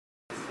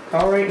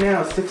Call right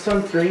now,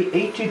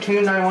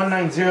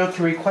 613-822-9190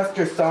 to request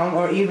your song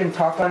or even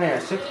talk on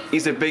air.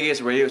 He's the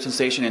biggest radio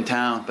sensation in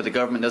town, but the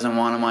government doesn't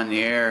want him on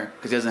the air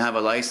because he doesn't have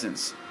a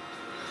license.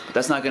 But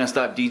that's not going to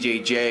stop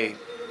DJ J,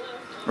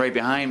 right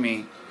behind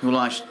me, who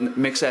launched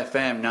Mix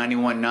FM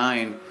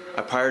 91.9,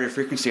 a pirated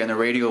frequency on the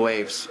radio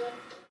waves.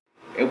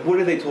 What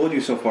have they told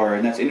you so far?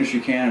 And that's Industry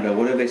Canada.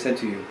 What have they said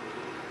to you?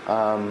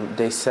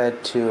 They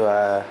said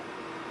to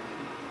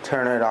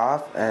turn it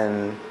off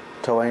and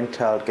to wait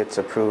until it gets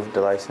approved,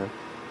 the license.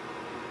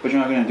 But you're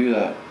not going to do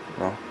that?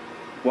 No.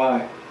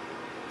 Why?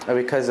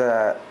 Because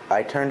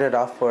I turned it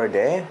off for a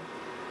day,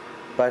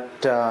 but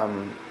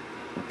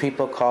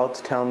people called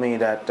to tell me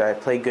that I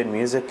play good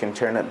music and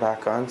turn it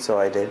back on, so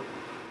I did.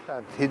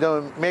 He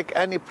don't make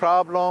any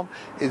problem.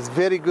 He's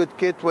very good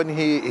kid when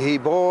he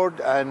bored,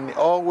 and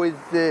always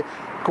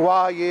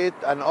quiet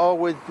and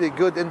always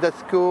good in the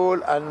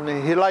school, and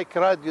he like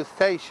radio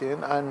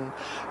station. And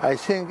I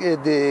think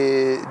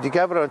the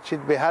government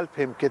should be help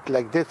him kid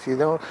like this. You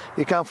know,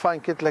 you can't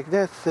find kid like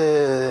this.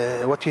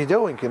 What he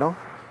doing? You know.